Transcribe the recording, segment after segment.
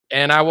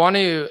And I want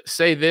to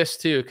say this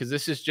too, because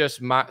this is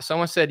just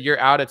someone said you're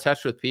out of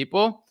touch with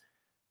people.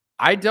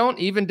 I don't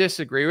even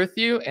disagree with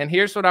you. And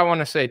here's what I want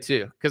to say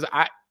too, because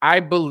I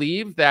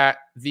believe that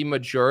the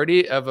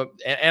majority of,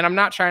 and I'm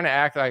not trying to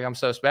act like I'm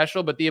so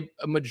special, but the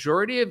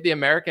majority of the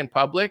American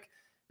public,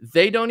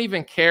 they don't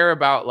even care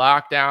about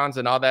lockdowns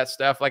and all that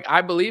stuff. Like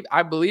I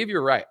believe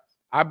you're right.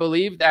 I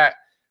believe that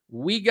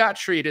we got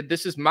treated.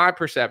 This is my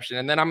perception.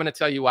 And then I'm going to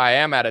tell you why I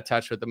am out of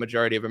touch with the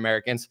majority of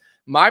Americans.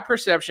 My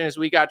perception is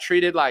we got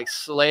treated like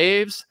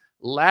slaves,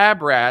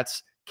 lab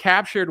rats,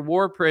 captured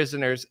war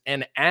prisoners,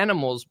 and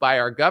animals by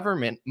our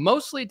government.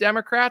 Mostly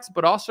Democrats,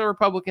 but also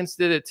Republicans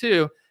did it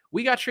too.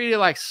 We got treated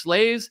like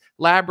slaves,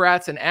 lab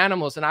rats, and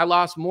animals. And I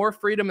lost more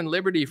freedom and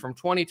liberty from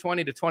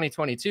 2020 to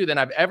 2022 than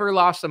I've ever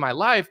lost in my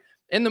life.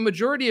 And the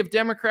majority of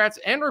Democrats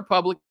and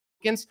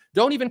Republicans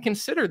don't even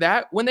consider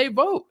that when they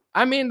vote.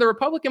 I mean, the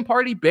Republican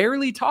Party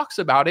barely talks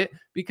about it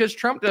because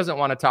Trump doesn't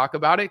want to talk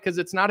about it because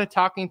it's not a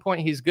talking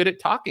point he's good at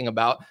talking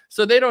about.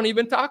 So they don't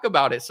even talk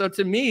about it. So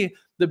to me,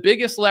 the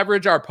biggest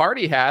leverage our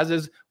party has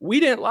is we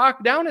didn't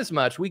lock down as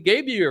much. We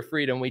gave you your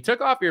freedom. We took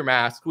off your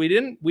mask. We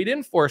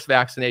didn't force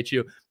vaccinate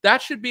you.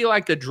 That should be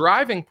like the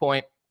driving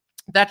point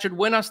that should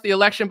win us the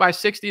election by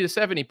 60 to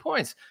 70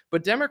 points.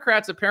 But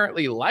Democrats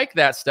apparently like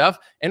that stuff,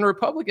 and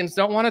Republicans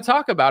don't want to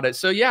talk about it.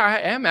 So yeah, I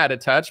am out of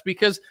touch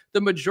because the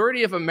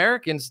majority of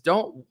Americans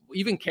don't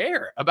even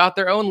care about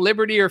their own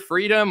liberty or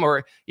freedom,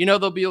 or,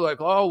 they'll be like,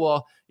 oh,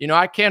 well,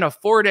 I can't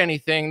afford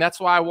anything. That's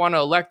why I want to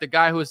elect the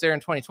guy who was there in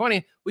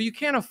 2020. Well, you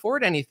can't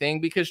afford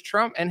anything because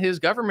Trump and his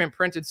government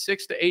printed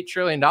 $6 to $8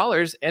 trillion,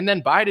 and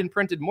then Biden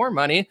printed more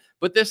money.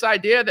 But this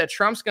idea that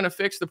Trump's going to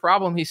fix the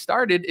problem he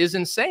started is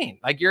insane.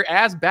 Like, you're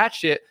as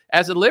batshit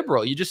as a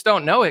liberal. You just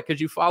don't know it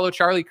because you follow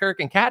Charlie Kirk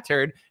and Cat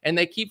Turd, and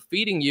they keep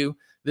feeding you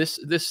this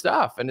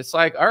stuff. And it's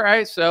like, all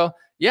right, so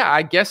yeah,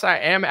 I guess I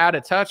am out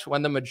of touch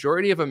when the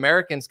majority of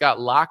Americans got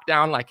locked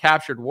down like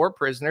captured war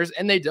prisoners,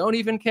 and they don't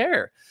even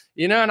care.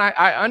 And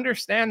I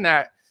understand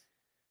that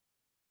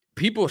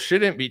people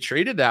shouldn't be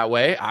treated that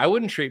way. I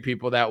wouldn't treat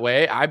people that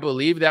way. I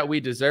believe that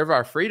we deserve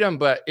our freedom.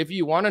 But if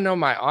you want to know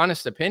my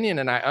honest opinion,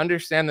 and I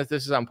understand that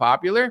this is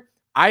unpopular,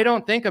 I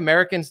don't think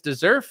Americans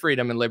deserve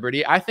freedom and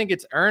liberty. I think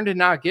it's earned and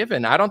not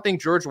given. I don't think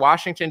George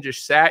Washington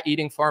just sat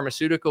eating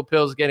pharmaceutical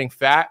pills, getting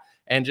fat,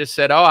 and just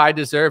said, oh, I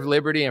deserve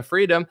liberty and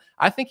freedom.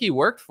 I think he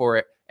worked for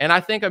it. And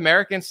I think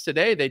Americans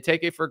today, they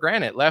take it for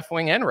granted, left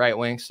wing and right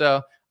wing.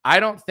 So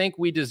I don't think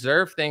we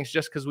deserve things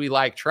just because we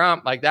like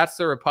Trump. Like, that's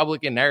the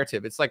Republican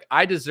narrative. It's like,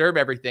 I deserve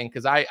everything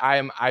because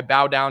I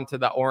bow down to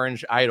the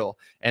orange idol,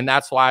 and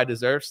that's why I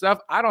deserve stuff.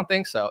 I don't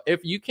think so.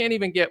 If you can't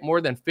even get more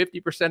than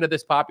 50% of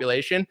this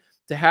population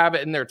to have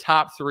it in their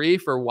top 3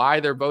 for why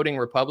they're voting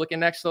Republican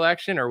next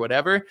election or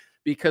whatever,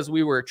 because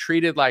we were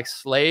treated like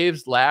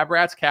slaves, lab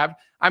rats,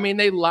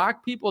 they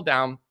locked people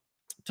down,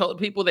 told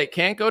people they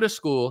can't go to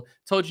school,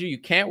 told you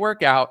can't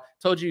work out,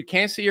 told you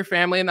can't see your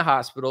family in the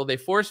hospital. They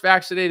force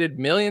vaccinated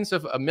millions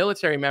of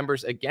military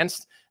members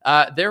against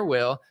their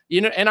will.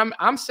 And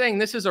I'm saying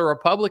this is a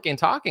Republican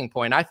talking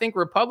point. I think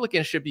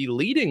Republicans should be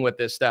leading with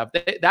this stuff.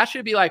 That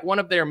should be like one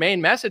of their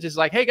main messages,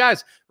 like, hey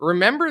guys,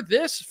 remember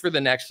this for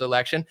the next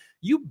election.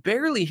 You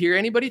barely hear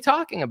anybody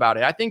talking about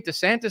it. I think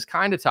DeSantis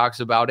kind of talks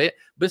about it.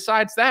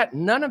 Besides that,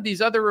 none of these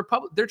other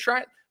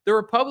the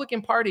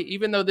Republican Party,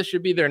 even though this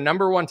should be their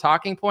number one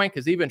talking point,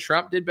 because even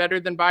Trump did better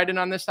than Biden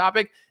on this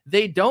topic,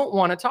 they don't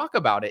want to talk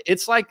about it.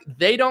 It's like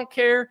they don't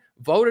care.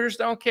 Voters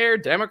don't care.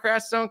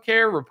 Democrats don't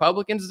care.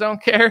 Republicans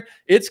don't care.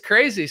 It's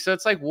crazy. So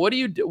it's like, what do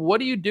you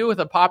do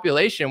with a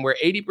population where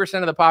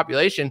 80% of the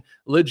population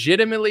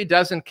legitimately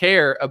doesn't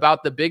care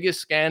about the biggest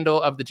scandal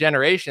of the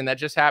generation that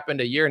just happened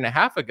a year and a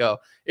half ago?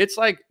 It's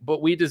like,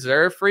 but we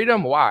deserve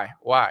freedom. Why?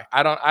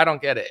 I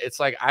don't get it.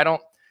 It's like,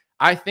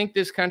 I think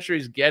this country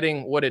is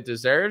getting what it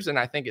deserves, and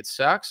I think it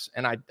sucks,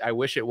 and I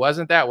wish it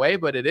wasn't that way,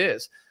 but it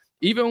is.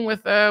 Even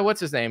with,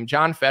 what's his name,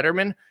 John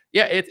Fetterman.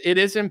 Yeah, it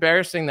is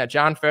embarrassing that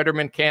John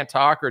Fetterman can't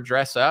talk or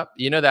dress up.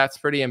 That's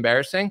pretty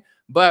embarrassing.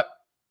 But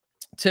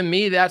to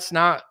me, that's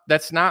not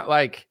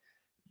the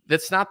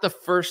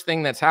first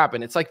thing that's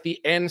happened. It's like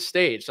the end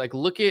stage. Like,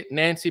 look at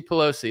Nancy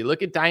Pelosi.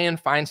 Look at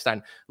Dianne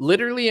Feinstein.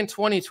 Literally in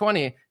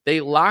 2020, they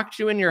locked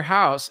you in your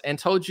house and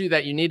told you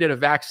that you needed a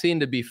vaccine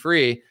to be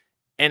free.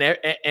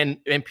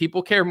 And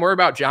people care more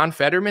about John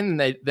Fetterman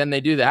than they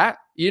do that.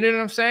 You know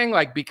what I'm saying?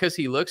 Like, because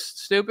he looks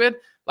stupid.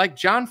 Like,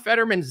 John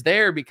Fetterman's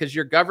there because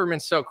your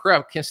government's so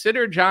corrupt.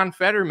 Consider John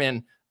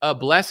Fetterman a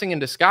blessing in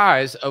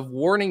disguise of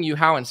warning you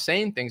how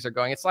insane things are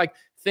going. It's like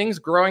things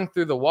growing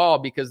through the wall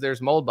because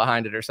there's mold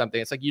behind it or something.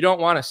 It's like you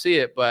don't want to see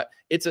it, but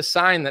it's a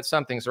sign that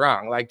something's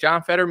wrong. Like,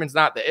 John Fetterman's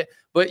not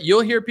but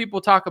you'll hear people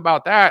talk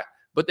about that,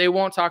 but they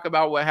won't talk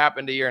about what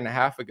happened a year and a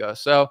half ago.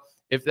 So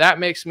if that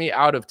makes me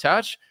out of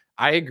touch,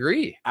 I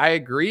agree. I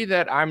agree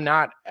that I'm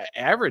not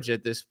average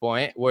at this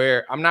point,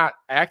 where I'm not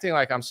acting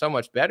like I'm so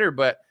much better,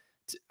 but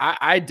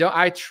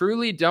I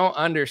truly don't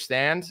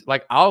understand.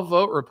 Like, I'll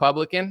vote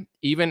Republican,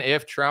 even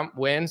if Trump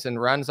wins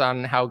and runs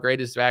on how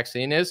great his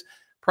vaccine is,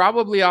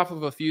 probably off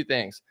of a few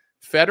things.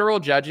 federal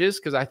judges,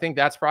 because I think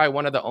that's probably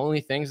one of the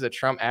only things that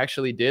Trump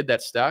actually did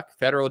that stuck.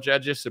 Federal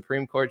judges,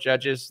 Supreme Court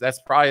judges,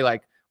 that's probably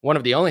like one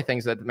of the only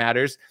things that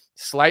matters.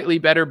 Slightly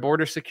better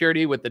border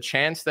security with the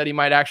chance that he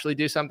might actually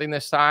do something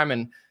this time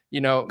and,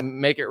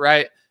 make it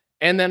right.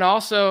 And then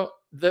also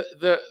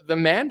the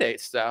mandate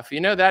stuff,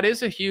 that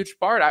is a huge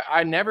part.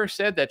 I never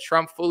said that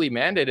Trump fully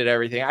mandated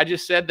everything. I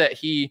just said that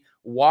he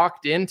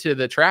walked into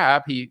the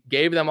trap. He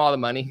gave them all the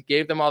money. He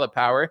gave them all the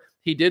power.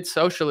 He did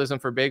socialism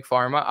for Big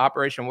Pharma,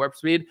 Operation Warp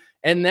Speed.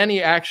 And then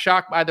he acts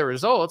shocked by the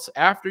results.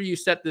 After you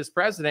set this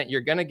president, you're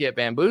going to get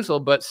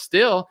bamboozled. But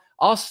still,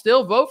 I'll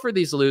still vote for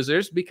these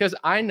losers because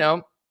I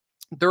know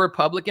the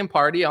Republican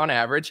Party on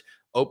average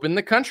opened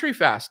the country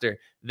faster.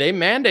 They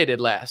mandated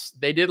less.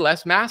 They did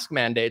less mask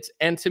mandates.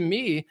 And to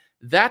me,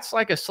 that's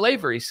like a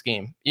slavery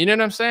scheme. You know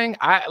what I'm saying?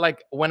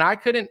 When I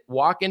couldn't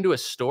walk into a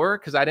store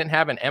because I didn't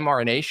have an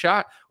mRNA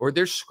shot, or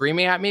they're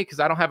screaming at me because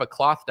I don't have a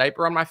cloth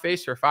diaper on my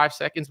face for 5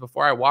 seconds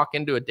before I walk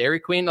into a Dairy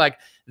Queen. Like,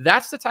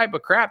 that's the type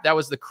of crap that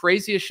was the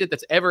craziest shit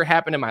that's ever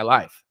happened in my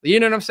life. You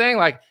know what I'm saying?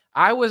 Like,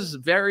 I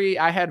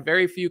had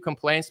very few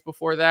complaints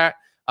before that.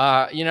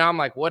 I'm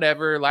like,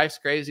 whatever, life's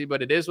crazy,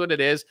 but it is what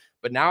it is.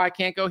 But now I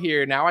can't go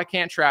here. Now I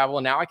can't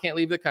travel. Now I can't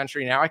leave the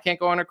country. Now I can't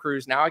go on a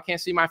cruise. Now I can't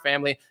see my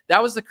family.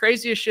 That was the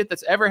craziest shit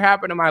that's ever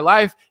happened in my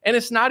life. And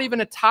it's not even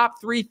a top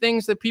 3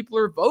 things that people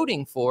are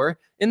voting for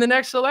in the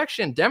next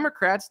election.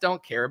 Democrats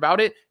don't care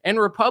about it. And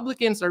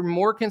Republicans are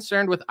more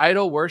concerned with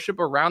idol worship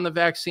around the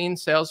vaccine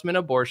salesman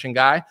abortion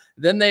guy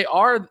than they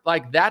are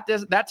like that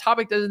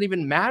topic doesn't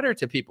even matter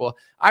to people.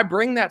 I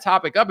bring that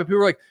topic up and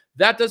people are like,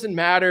 that doesn't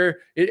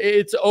matter.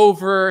 It's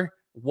over.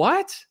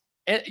 What?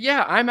 And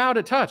yeah, I'm out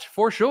of touch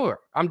for sure.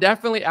 I'm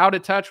definitely out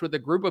of touch with a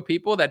group of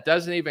people that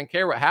doesn't even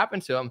care what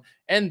happened to them.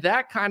 And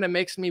that kind of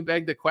makes me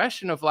beg the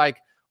question of like,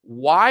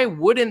 why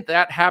wouldn't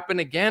that happen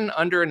again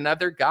under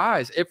another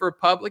guise? If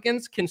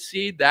Republicans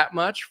concede that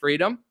much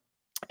freedom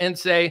and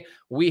say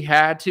we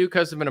had to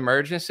because of an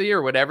emergency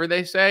or whatever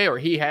they say, or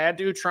he had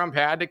to, Trump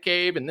had to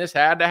cave and this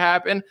had to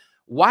happen,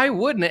 why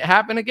wouldn't it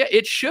happen again?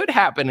 It should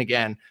happen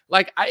again.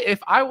 Like if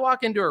I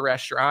walk into a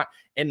restaurant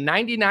and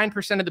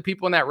 99% of the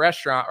people in that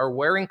restaurant are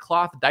wearing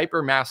cloth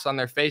diaper masks on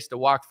their face to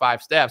walk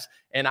 5 steps,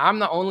 and I'm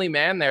the only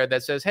man there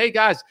that says, hey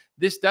guys,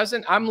 this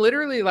doesn't, I'm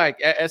literally like,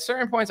 at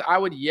certain points, I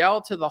would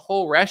yell to the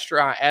whole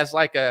restaurant as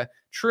like a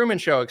Truman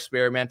Show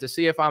experiment to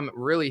see if I'm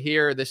really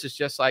here. This is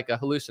just like a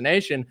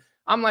hallucination.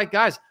 I'm like,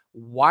 guys,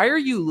 why are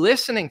you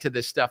listening to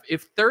this stuff?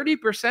 If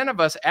 30% of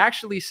us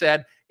actually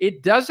said,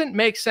 it doesn't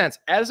make sense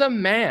as a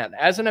man,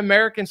 as an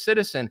American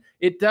citizen,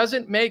 it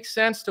doesn't make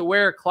sense to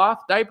wear a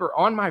cloth diaper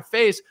on my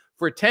face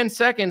for 10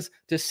 seconds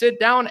to sit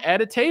down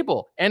at a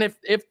table. And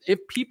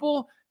if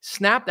people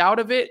snapped out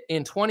of it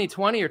in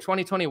 2020 or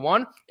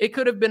 2021, it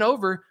could have been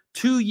over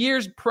 2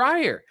 years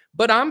prior.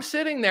 But I'm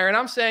sitting there and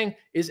I'm saying,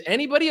 is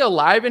anybody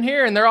alive in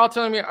here? And they're all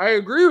telling me, I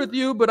agree with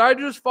you, but I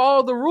just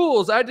follow the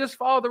rules. I just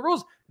follow the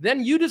rules.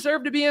 Then you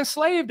deserve to be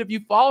enslaved if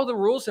you follow the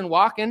rules and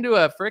walk into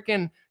a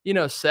freaking,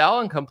 cell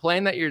and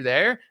complain that you're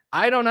there.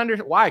 I don't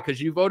understand why,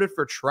 because you voted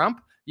for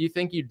Trump. You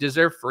think you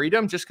deserve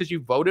freedom just because you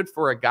voted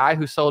for a guy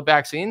who sold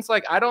vaccines?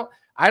 Like, I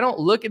don't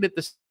look at it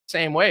the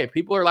same way.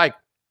 People are like,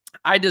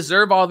 I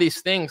deserve all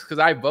these things because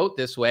I vote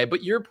this way,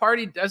 but your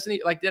party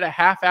did a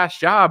half-assed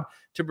job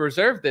to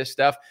preserve this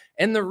stuff.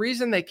 And the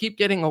reason they keep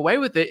getting away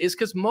with it is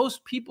because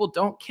most people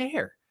don't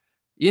care.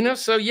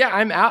 So yeah,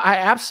 I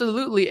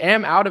absolutely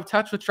am out of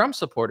touch with Trump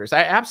supporters.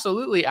 I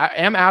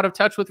am out of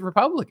touch with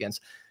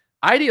Republicans.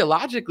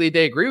 Ideologically,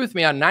 they agree with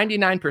me on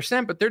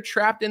 99%, but they're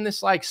trapped in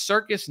this like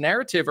circus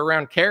narrative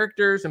around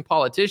characters and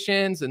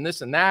politicians and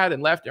this and that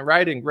and left and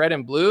right and red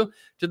and blue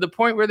to the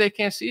point where they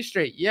can't see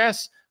straight.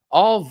 Yes,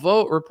 I'll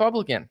vote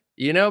Republican,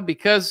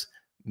 because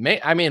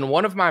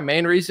one of my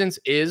main reasons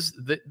is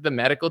the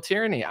medical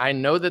tyranny. I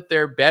know that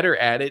they're better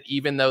at it,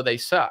 even though they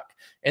suck.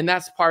 And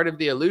that's part of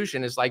the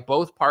illusion is like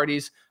both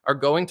parties are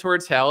going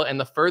towards hell. And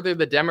the further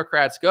the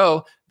Democrats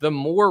go, the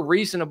more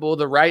reasonable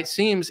the right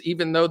seems,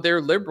 even though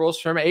they're liberals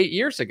from 8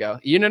 years ago.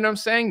 You know what I'm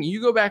saying?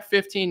 You go back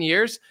 15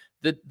 years,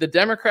 the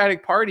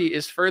Democratic Party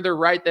is further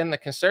right than the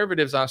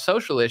conservatives on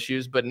social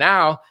issues. But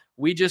now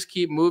we just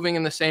keep moving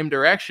in the same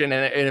direction.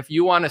 And if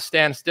you want to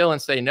stand still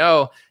and say,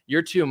 no,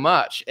 you're too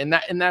much. And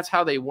that's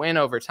how they win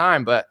over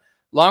time. But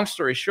long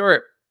story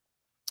short,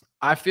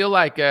 I feel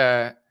like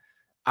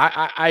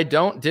I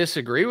don't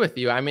disagree with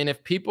you. I mean,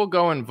 if people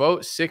go and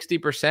vote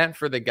 60%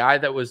 for the guy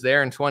that was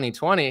there in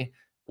 2020,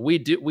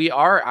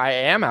 I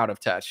am out of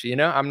touch.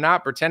 I'm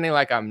not pretending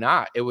like I'm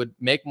not. It would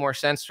make more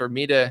sense for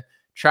me to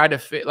try to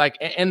fit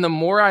and the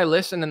more I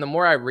listen and the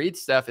more I read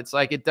stuff, it's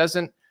like, it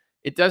doesn't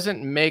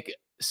make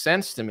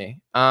sense to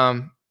me.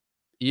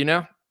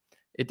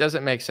 It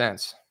doesn't make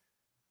sense.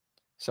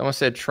 Someone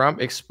said Trump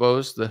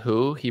exposed the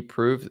WHO. He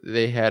proved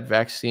they had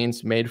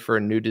vaccines made for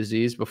a new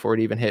disease before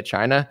it even hit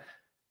China.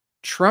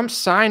 Trump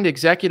signed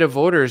executive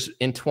orders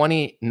in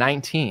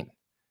 2019.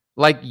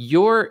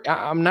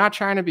 I'm not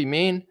trying to be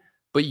mean,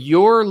 but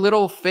your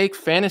little fake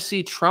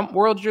fantasy Trump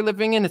world you're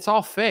living in, it's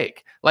all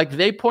fake. Like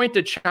they point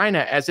to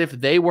China as if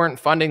they weren't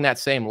funding that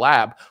same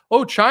lab.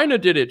 Oh, China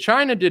did it.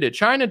 China did it.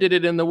 China did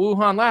it in the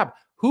Wuhan lab.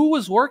 Who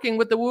was working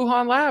with the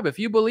Wuhan lab? If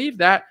you believe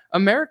that,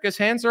 America's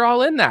hands are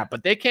all in that,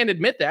 but they can't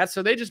admit that.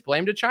 So they just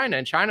blame to China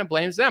and China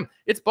blames them.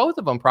 It's both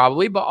of them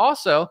probably, but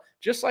also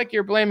just like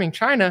you're blaming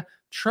China,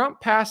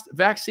 Trump passed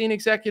vaccine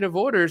executive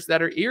orders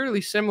that are eerily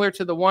similar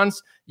to the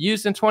ones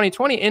used in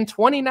 2020 in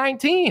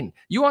 2019.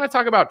 You want to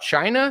talk about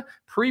China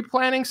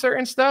pre-planning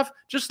certain stuff?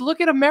 Just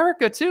look at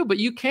America too, but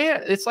you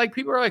can't. It's like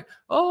people are like,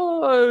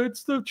 oh,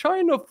 it's the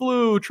China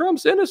flu.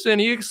 Trump's innocent.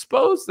 He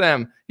exposed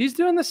them. He's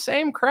doing the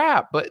same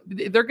crap, but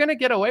they're going to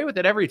get away with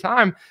it every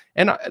time.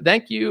 And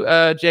thank you,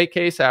 Jay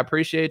Case. I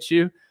appreciate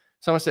you.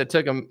 Someone said,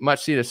 took a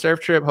much needed surf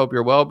trip. Hope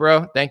you're well,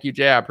 bro. Thank you,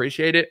 Jay. I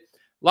appreciate it.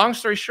 Long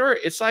story short,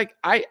 it's like,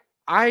 I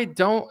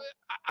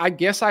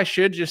guess I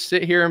should just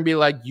sit here and be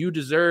like, you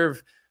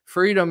deserve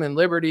freedom and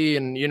liberty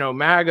and, you know,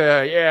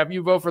 MAGA. Yeah, if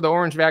you vote for the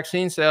orange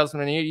vaccine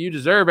salesman, you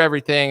deserve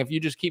everything. If you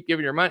just keep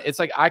giving your money, it's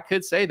like, I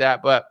could say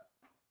that, but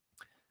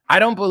I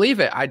don't believe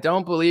it. I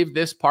don't believe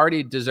this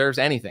party deserves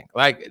anything.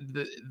 Like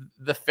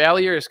the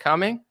failure is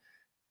coming.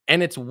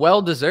 And it's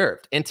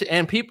well-deserved.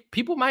 And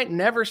people might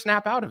never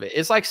snap out of it.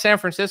 It's like San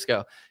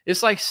Francisco.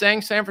 It's like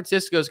saying San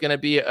Francisco is going to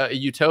be a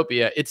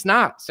utopia. It's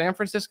not. San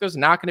Francisco is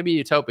not going to be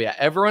utopia.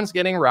 Everyone's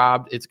getting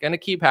robbed. It's going to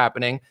keep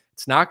happening.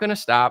 It's not going to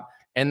stop.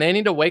 And they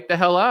need to wake the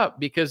hell up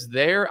because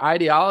their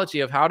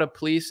ideology of how to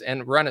police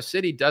and run a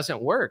city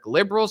doesn't work.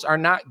 Liberals are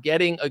not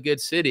getting a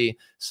good city.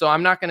 So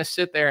I'm not going to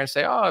sit there and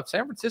say, oh, if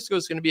San Francisco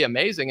is going to be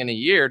amazing in a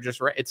year,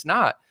 it's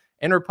not.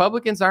 And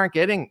Republicans aren't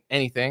getting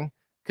anything,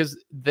 because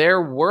their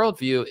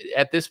worldview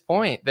at this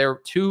point, they're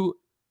too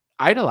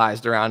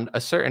idolized around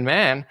a certain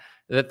man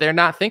that they're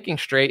not thinking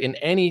straight in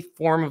any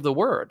form of the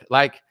word.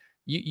 Like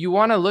you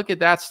want to look at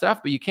that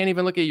stuff, but you can't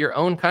even look at your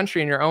own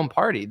country and your own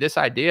party. This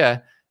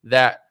idea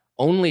that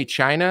only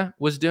China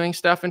was doing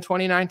stuff in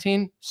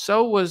 2019,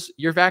 so was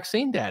your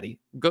vaccine daddy.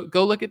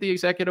 Go look at the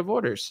executive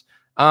orders.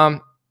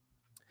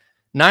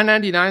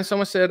 999,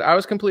 someone said, I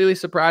was completely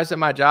surprised at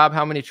my job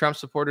how many Trump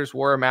supporters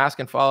wore a mask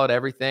and followed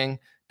everything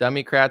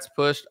Democrats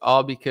pushed,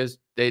 all because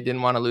they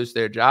didn't want to lose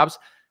their jobs.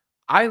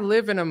 I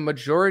live in a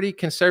majority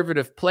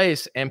conservative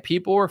place, and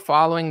people were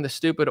following the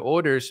stupid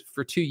orders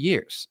for 2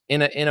 years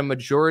in a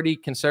majority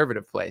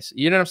conservative place.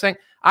 You know what I'm saying?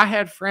 I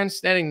had friends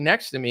standing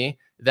next to me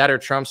that are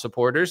Trump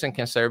supporters and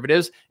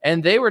conservatives,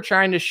 and they were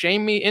trying to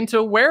shame me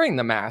into wearing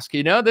the mask.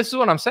 You know, this is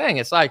what I'm saying.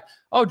 It's like,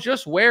 oh,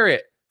 just wear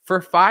it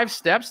for 5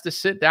 steps to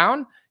sit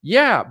down.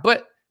 Yeah,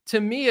 but to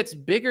me, it's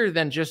bigger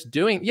than just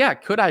doing. Yeah,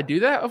 could I do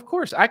that? Of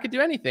course, I could do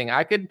anything.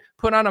 I could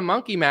put on a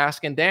monkey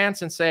mask and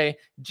dance and say,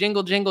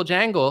 jingle, jingle,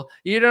 jangle.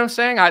 You know what I'm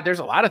saying? There's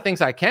a lot of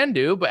things I can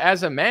do, but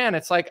as a man,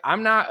 it's like,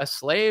 I'm not a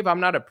slave.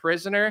 I'm not a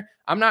prisoner.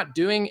 I'm not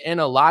doing an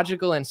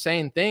illogical,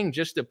 insane thing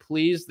just to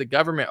please the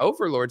government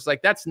overlords.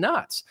 Like, that's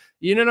nuts.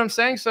 You know what I'm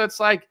saying? So it's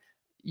like,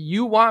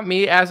 you want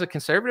me as a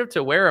conservative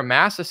to wear a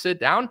mask to sit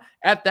down?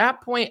 At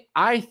that point,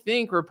 I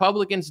think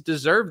Republicans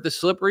deserve the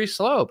slippery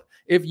slope.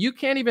 If you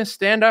can't even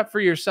stand up for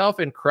yourself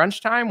in crunch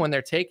time when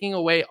they're taking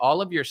away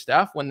all of your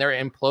stuff, when they're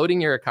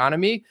imploding your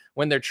economy,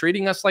 when they're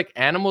treating us like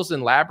animals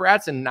and lab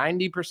rats, and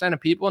 90%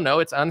 of people know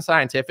it's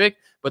unscientific,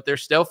 but they're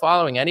still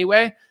following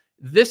anyway.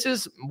 This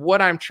is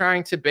what I'm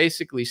trying to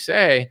basically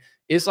say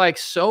is like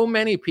so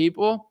many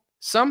people.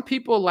 Some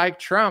people like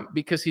Trump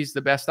because he's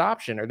the best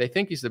option, or they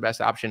think he's the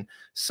best option.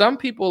 Some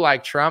people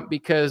like Trump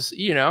because,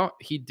 you know,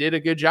 he did a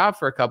good job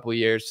for a couple of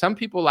years. Some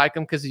people like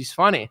him because he's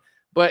funny.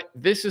 But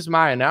this is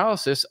my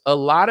analysis. A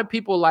lot of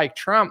people like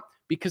Trump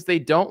because they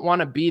don't want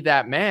to be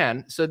that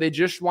man. So they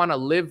just want to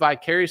live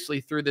vicariously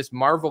through this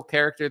Marvel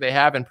character they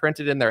have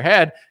imprinted in their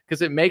head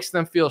because it makes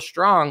them feel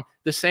strong,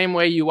 the same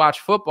way you watch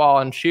football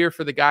and cheer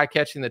for the guy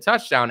catching the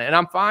touchdown. And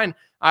I'm fine.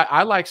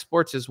 I like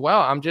sports as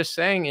well. I'm just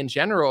saying in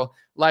general,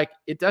 like,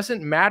 it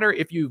doesn't matter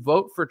if you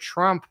vote for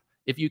Trump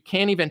if you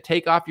can't even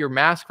take off your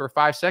mask for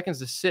 5 seconds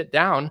to sit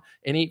down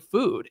and eat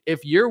food.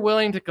 If you're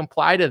willing to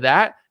comply to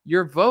that,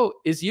 your vote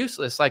is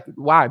useless. Like,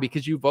 why?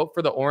 Because you vote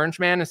for the orange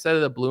man instead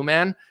of the blue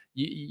man.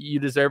 You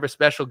deserve a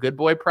special good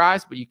boy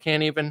prize, but you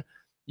can't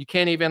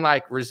even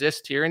like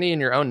resist tyranny in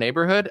your own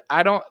neighborhood.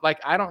 I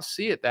don't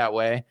see it that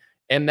way.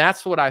 And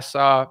that's what I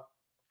saw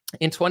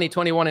in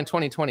 2021 and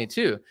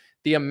 2022.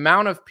 The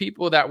amount of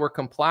people that were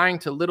complying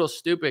to little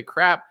stupid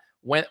crap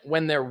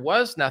when there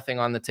was nothing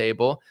on the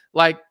table.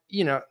 Like,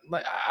 you know,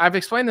 like I've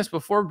explained this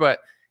before, but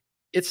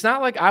it's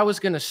not like I was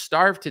going to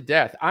starve to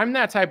death. I'm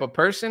that type of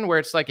person where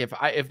it's like,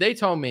 if they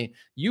told me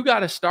you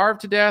got to starve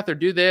to death or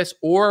do this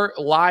or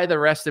lie the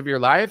rest of your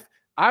life,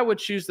 I would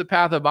choose the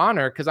path of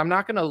honor, because I'm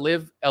not going to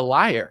live a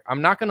liar.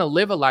 I'm not going to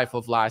live a life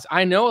of lies.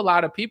 I know a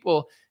lot of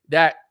people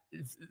that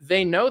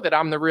they know that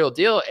I'm the real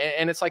deal.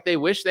 And it's like, they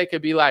wish they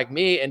could be like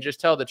me and just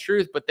tell the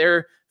truth, but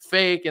they're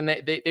fake and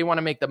they want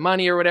to make the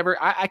money or whatever.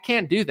 I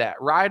can't do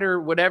that. Right?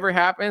 Or whatever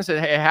happens,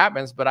 it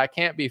happens, but I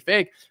can't be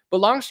fake. But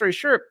long story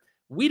short,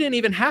 we didn't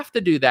even have to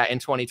do that in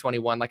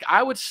 2021. Like,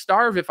 I would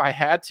starve if I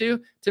had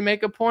to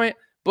make a point,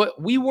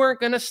 but we weren't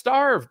going to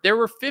starve. There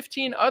were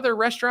 15 other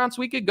restaurants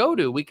we could go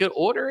to. We could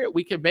order it.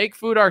 We could make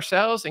food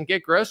ourselves and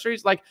get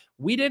groceries. Like,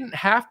 we didn't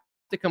have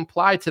to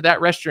comply to that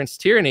restaurant's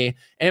tyranny.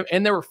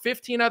 And there were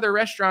 15 other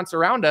restaurants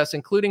around us,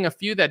 including a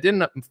few that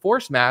didn't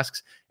enforce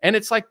masks. And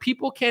it's like,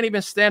 people can't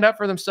even stand up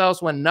for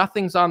themselves when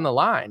nothing's on the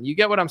line. You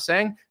get what I'm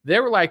saying? They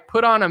were like,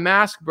 put on a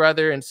mask,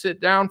 brother, and sit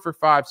down for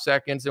 5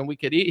 seconds and we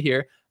could eat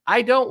here.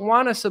 I don't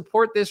want to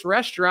support this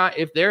restaurant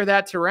if they're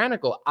that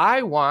tyrannical.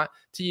 I want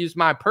to use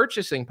my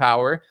purchasing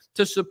power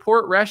to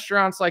support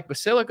restaurants like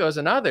Basilico's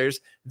and others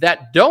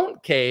that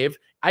don't cave.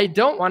 I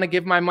don't want to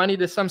give my money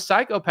to some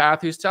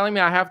psychopath who's telling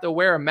me I have to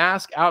wear a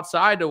mask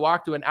outside to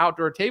walk to an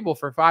outdoor table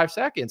for 5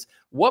 seconds.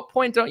 What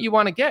point don't you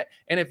want to get?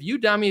 And if you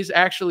dummies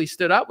actually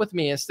stood up with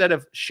me instead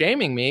of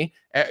shaming me,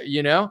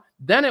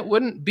 then it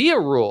wouldn't be a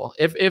rule.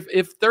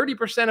 If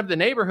 30% of the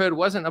neighborhood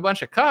wasn't a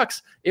bunch of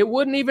cucks, it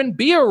wouldn't even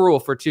be a rule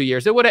for 2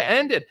 years. It would have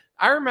ended.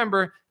 I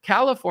remember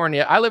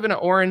California. I live in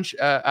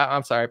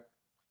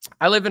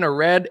I live in a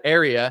red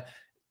area.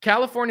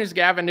 California's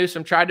Gavin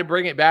Newsom tried to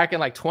bring it back in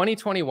like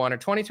 2021 or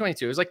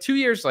 2022. It was like 2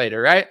 years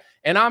later, right?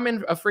 And I'm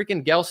in a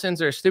freaking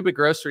Gelson's or a stupid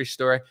grocery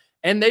store,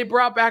 and they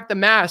brought back the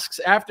masks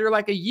after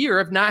like a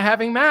year of not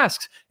having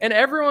masks, and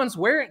everyone's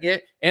wearing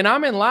it. And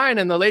I'm in line,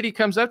 and the lady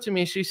comes up to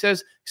me. She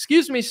says,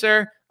 "Excuse me,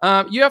 sir,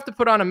 you have to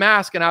put on a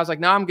mask." And I was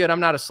like, "No, I'm good. I'm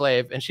not a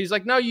slave." And she's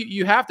like, "No,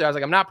 you have to." I was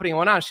like, "I'm not putting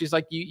one on." She's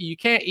like, you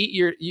can't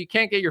you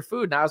can't get your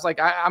food." And I was like,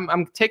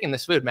 I'm taking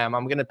this food, ma'am.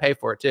 I'm going to pay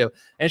for it too.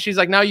 And she's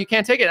like, "No, you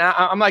can't take it." And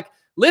I'm like,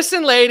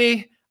 "Listen,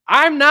 lady,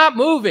 I'm not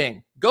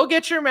moving. Go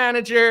get your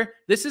manager.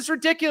 This is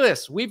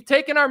ridiculous. We've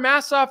taken our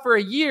masks off for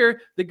a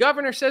year. The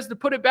governor says to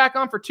put it back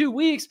on for 2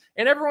 weeks,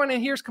 and everyone in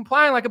here is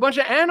complying like a bunch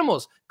of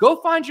animals. Go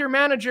find your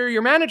manager,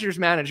 your manager's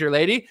manager,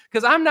 lady,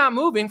 because I'm not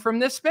moving from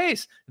this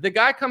space." The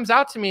guy comes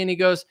out to me and he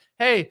goes,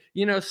 "Hey,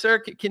 sir,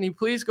 can you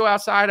please go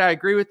outside? I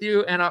agree with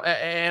you." And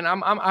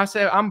I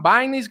said, "I'm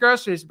buying these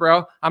groceries,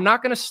 bro. I'm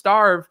not going to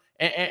starve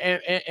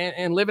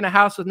and live in a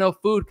house with no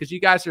food because you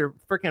guys are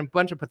freaking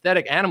bunch of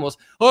pathetic animals."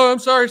 "Oh, I'm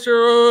sorry,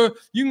 sir.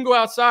 You can go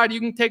outside. You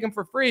can take them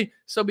for free."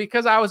 So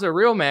because I was a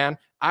real man,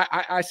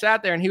 I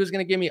sat there and he was going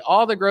to give me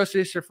all the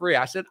groceries for free.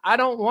 I said, "I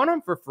don't want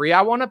them for free.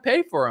 I want to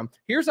pay for them.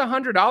 Here's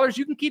 $100.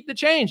 You can keep the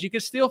change. You can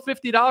steal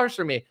 $50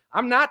 from me.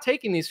 I'm not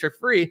taking these for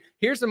free.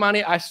 Here's the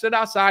money." I stood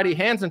outside. He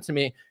hands them to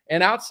me.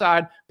 And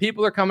outside,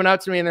 people are coming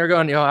up to me and they're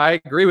going, "I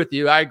agree with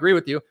you. I agree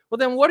with you." Well,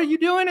 then what are you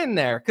doing in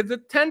there? Because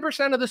if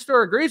 10% of the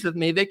store agrees with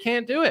me, they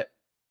can't do it.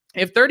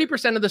 If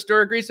 30% of the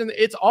store agrees,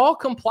 it's all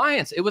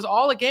compliance. It was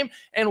all a game.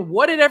 And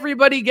what did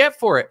everybody get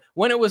for it?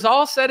 When it was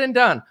all said and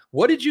done,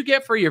 what did you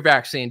get for your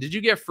vaccine? Did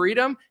you get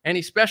freedom?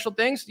 Any special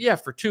things? Yeah,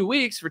 for 2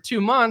 weeks, for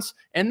 2 months.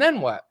 And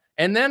then what?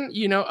 And then,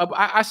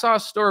 I saw a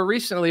story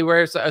recently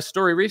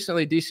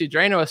DC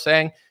Drano was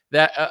saying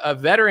that a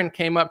veteran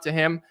came up to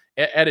him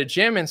at a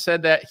gym and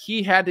said that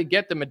he had to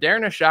get the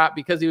Moderna shot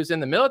because he was in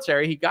the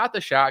military. He got the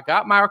shot,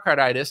 got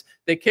myocarditis.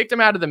 They kicked him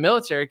out of the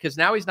military because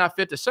now he's not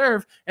fit to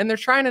serve, and they're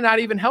trying to not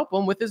even help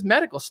him with his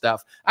medical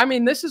stuff. I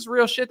mean, this is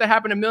real shit that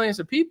happened to millions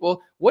of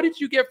people. What did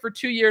you get for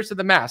 2 years of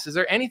the mask? Is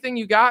there anything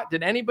you got?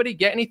 Did anybody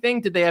get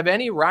anything? Did they have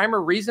any rhyme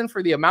or reason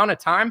for the amount of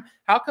time?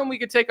 How come we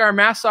could take our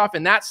masks off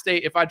in that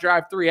state if I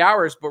drive 3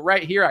 hours, but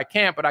right here I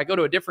can't, but I go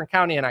to a different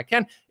county and I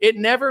can? It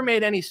never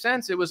made any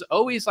sense. It was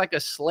always like a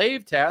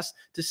slave test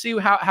to see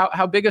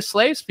how big of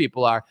slaves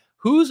people are.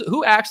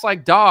 Who acts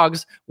like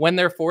dogs when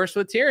they're forced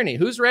with tyranny?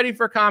 Who's ready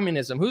for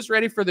communism? Who's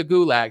ready for the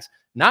gulags?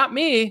 Not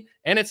me.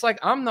 And it's like,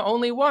 I'm the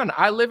only one.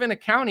 I live in a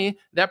county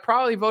that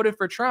probably voted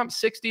for Trump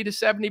 60 to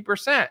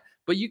 70%.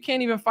 But you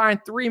can't even find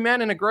 3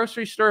 men in a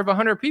grocery store of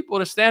 100 people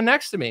to stand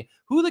next to me.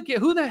 Who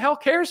the hell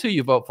cares who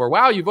you vote for?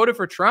 Wow, you voted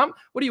for Trump?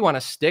 What do you want,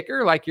 a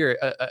sticker like you're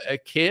a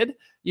kid?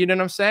 You know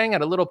what I'm saying?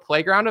 At a little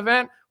playground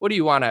event? What do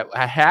you want,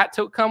 a hat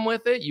to come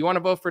with it? You want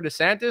to vote for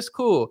DeSantis?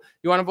 Cool.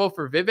 You want to vote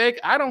for Vivek?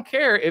 I don't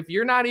care. If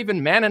you're not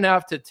even man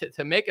enough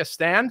to make a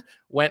stand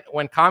when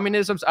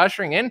communism's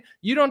ushering in,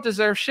 you don't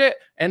deserve shit.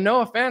 And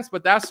no offense,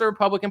 but that's the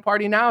Republican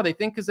Party now. They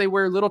think because they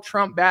wear little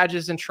Trump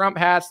badges and Trump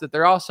hats that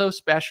they're all so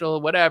special,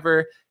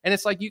 whatever. And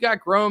it's like, you got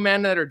grown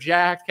men that are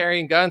jacked,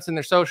 carrying guns in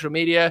their social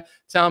media,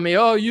 telling me,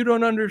 "Oh, you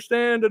don't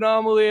understand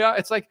An0maly."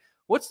 It's like,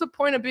 what's the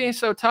point of being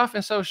so tough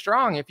and so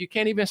strong if you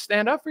can't even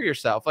stand up for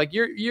yourself? Like,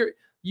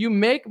 you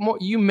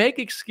make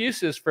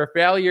excuses for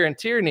failure and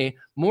tyranny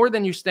more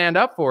than you stand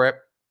up for it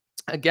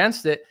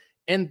against it.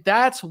 And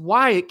that's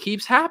why it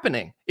keeps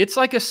happening. It's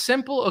like a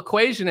simple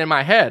equation in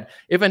my head.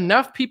 If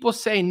enough people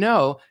say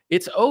no,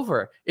 it's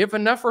over. If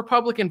enough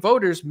Republican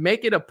voters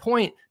make it a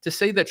point to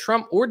say that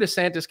Trump or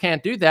DeSantis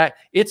can't do that,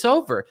 it's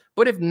over.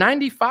 But if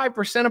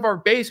 95% of our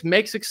base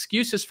makes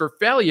excuses for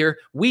failure,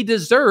 we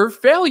deserve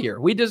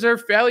failure. We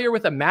deserve failure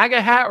with a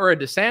MAGA hat or a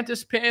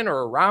DeSantis pin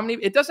or a Romney.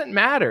 It doesn't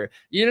matter.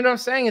 You know what I'm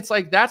saying? It's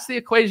like, that's the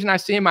equation I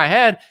see in my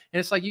head. And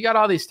it's like, you got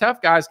all these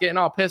tough guys getting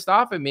all pissed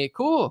off at me.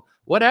 Cool.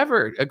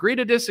 whatever, agree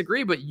to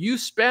disagree, but you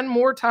spend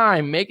more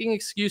time making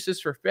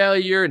excuses for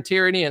failure and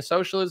tyranny and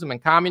socialism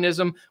and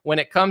communism when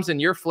it comes in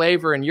your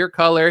flavor and your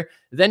color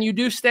than you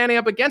do standing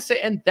up against it.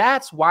 And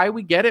that's why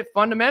we get it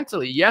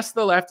fundamentally. Yes,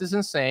 the left is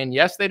insane.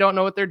 Yes, they don't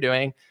know what they're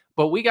doing,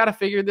 but we got to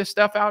figure this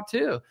stuff out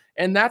too.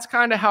 And that's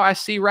kind of how I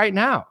see right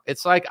now.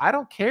 It's like, I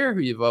don't care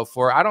who you vote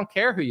for. I don't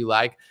care who you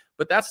like,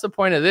 but that's the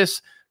point of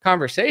this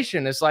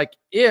conversation. Is like,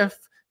 if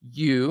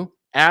you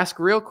ask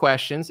real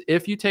questions,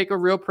 if you take a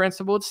real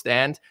principled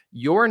stand,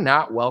 you're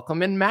not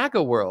welcome in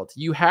MAGA world.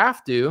 You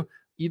have to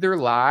either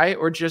lie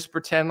or just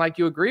pretend like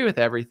you agree with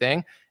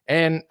everything.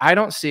 And I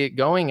don't see it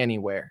going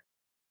anywhere.